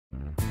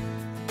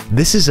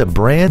This is a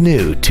brand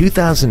new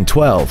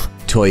 2012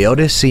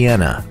 Toyota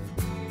Sienna.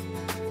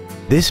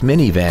 This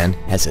minivan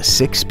has a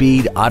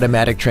 6-speed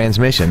automatic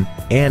transmission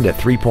and a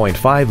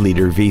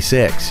 3.5-liter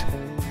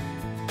V6.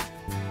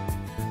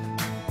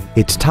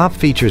 Its top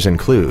features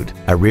include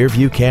a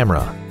rear-view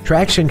camera,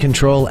 traction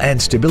control and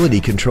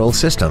stability control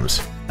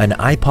systems, an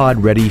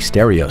iPod-ready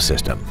stereo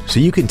system so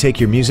you can take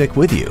your music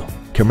with you,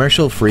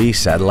 commercial-free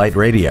satellite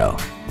radio,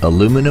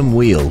 aluminum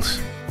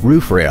wheels,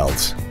 roof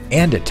rails,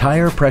 and a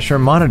tire pressure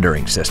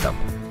monitoring system.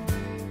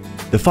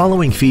 The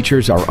following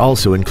features are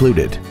also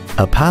included: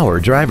 a power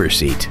driver's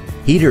seat,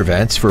 heater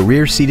vents for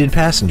rear-seated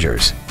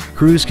passengers,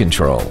 cruise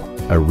control,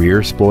 a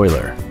rear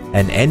spoiler,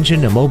 an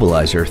engine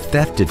immobilizer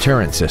theft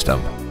deterrent system,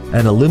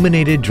 an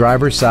illuminated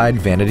driver's side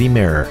vanity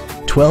mirror,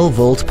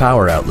 12-volt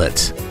power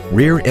outlets,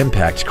 rear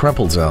impact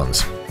crumple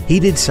zones,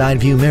 heated side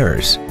view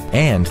mirrors,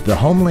 and the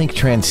HomeLink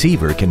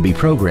transceiver can be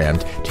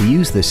programmed to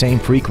use the same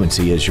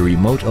frequency as your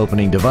remote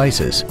opening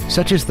devices,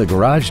 such as the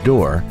garage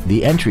door,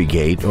 the entry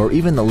gate, or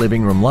even the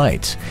living room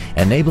lights,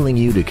 enabling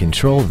you to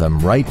control them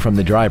right from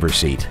the driver's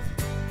seat.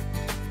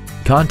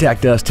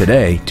 Contact us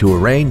today to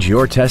arrange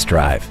your test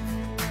drive.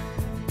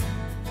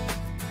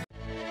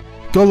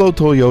 Gullo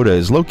Toyota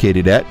is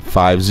located at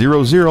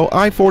 500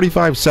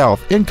 I-45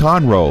 South in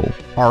Conroe.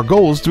 Our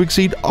goal is to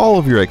exceed all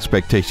of your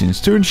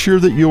expectations to ensure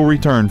that you'll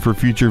return for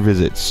future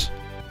visits.